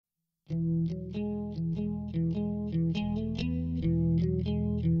Hello,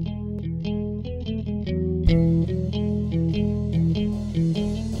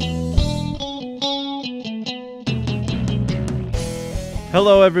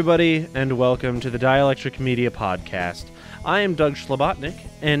 everybody, and welcome to the Dielectric Media Podcast. I am Doug Schlabotnik,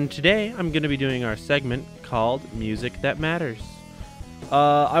 and today I'm going to be doing our segment called Music That Matters.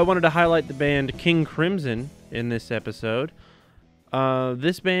 I wanted to highlight the band King Crimson in this episode.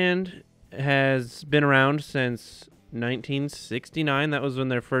 This band has been around since 1969. That was when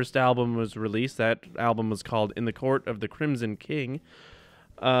their first album was released. That album was called In the Court of the Crimson King.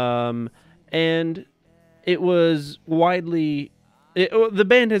 And it was widely... the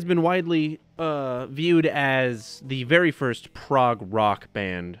band has been widely viewed as the very first prog rock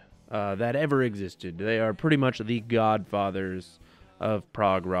band that ever existed. They are pretty much the godfathers of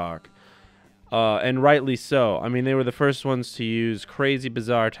prog rock, and rightly so. I mean, they were the first ones to use crazy,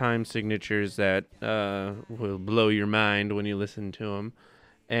 bizarre time signatures that will blow your mind when you listen to them,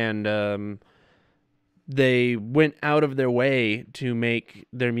 and they went out of their way to make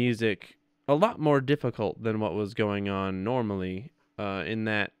their music a lot more difficult than what was going on normally in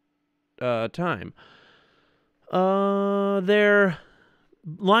that time. Their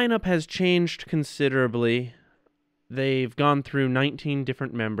lineup has changed considerably. They've gone through 19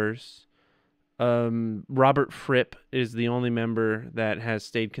 different members. Robert Fripp is the only member that has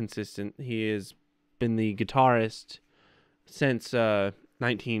stayed consistent. He has been the guitarist since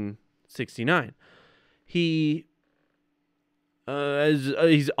 1969. He's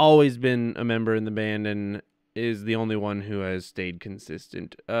always been a member in the band and is the only one who has stayed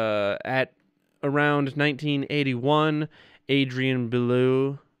consistent. At around 1981, Adrian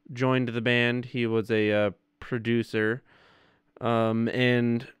Belew joined the band. He was a producer,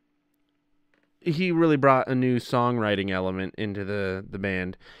 and he really brought a new songwriting element into the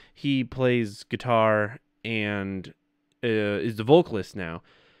band. He plays guitar and is the vocalist now.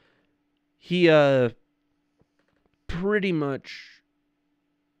 He pretty much,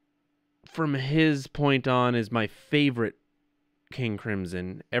 from his point on, is my favorite King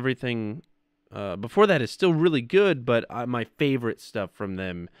Crimson. Everything before that is still really good, but my favorite stuff from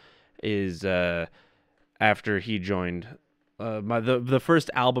them is after he joined. The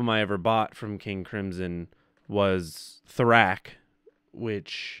first album I ever bought from King Crimson was Thrak,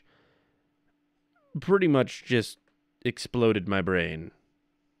 which pretty much just exploded my brain.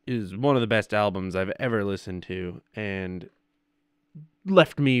 It is one of the best albums I've ever listened to, and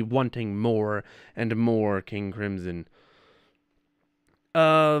left me wanting more and more King Crimson.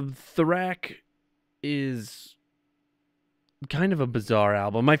 Thrak is kind of a bizarre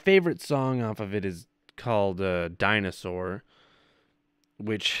album. My favorite song off of it is called Dinosaur,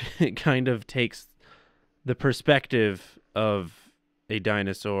 which kind of takes the perspective of a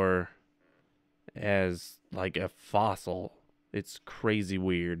dinosaur as like a fossil. It's crazy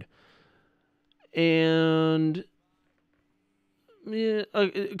weird. And yeah,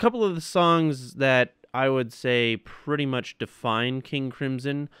 a couple of the songs that I would say pretty much define King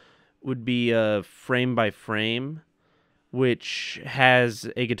Crimson would be Frame by Frame, which has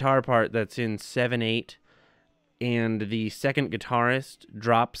a guitar part that's in 7/8, and the second guitarist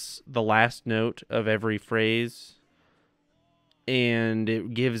drops the last note of every phrase, and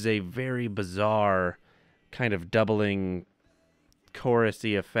it gives a very bizarre kind of doubling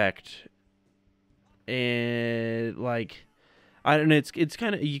chorusy effect. And like, I don't know, it's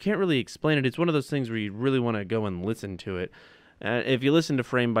kind of, you can't really explain it. It's one of those things where you really want to go and listen to it. If you listen to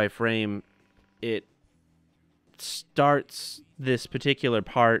Frame by Frame, it starts this particular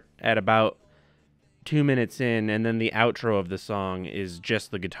part at about 2 minutes in, and then the outro of the song is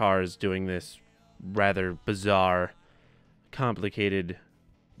just the guitars doing this rather bizarre, complicated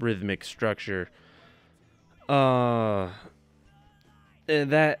rhythmic structure. That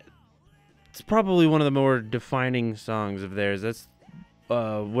it's probably one of the more defining songs of theirs. That's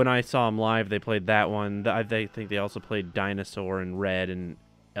when I saw them live, they played that one. I think they also played Dinosaur and Red and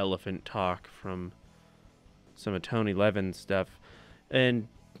Elephant Talk from some of Tony Levin's stuff. And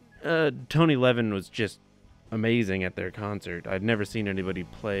Tony Levin was just amazing at their concert. I'd never seen anybody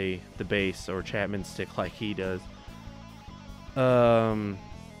play the bass or Chapman stick like he does.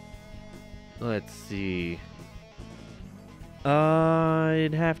 Let's see.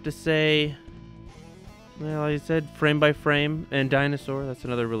 I'd have to say, well, like I said, Frame by Frame and Dinosaur. That's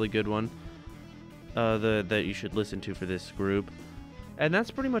another really good one that you should listen to for this group. And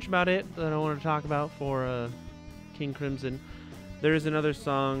that's pretty much about it that I want to talk about for King Crimson. There is another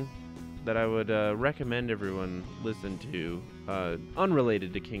song that I would recommend everyone listen to,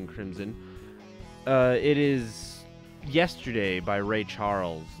 unrelated to King Crimson. It is Yesterday by Ray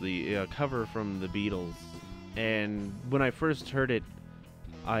Charles, the cover from the Beatles. And when I first heard it,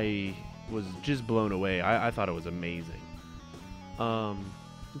 I was just blown away. I thought it was amazing.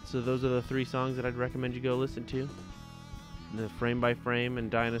 So those are the 3 songs that I'd recommend you go listen to. The Frame by Frame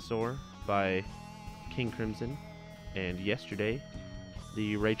and Dinosaur by King Crimson. And Yesterday,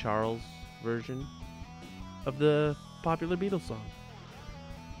 the Ray Charles version of the popular Beatles song.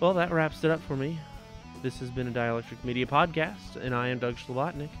 Well, that wraps it up for me. This has been a Dielectric Media podcast, and I am Doug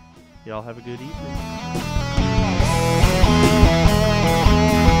Schlabotnik. Y'all have a good evening.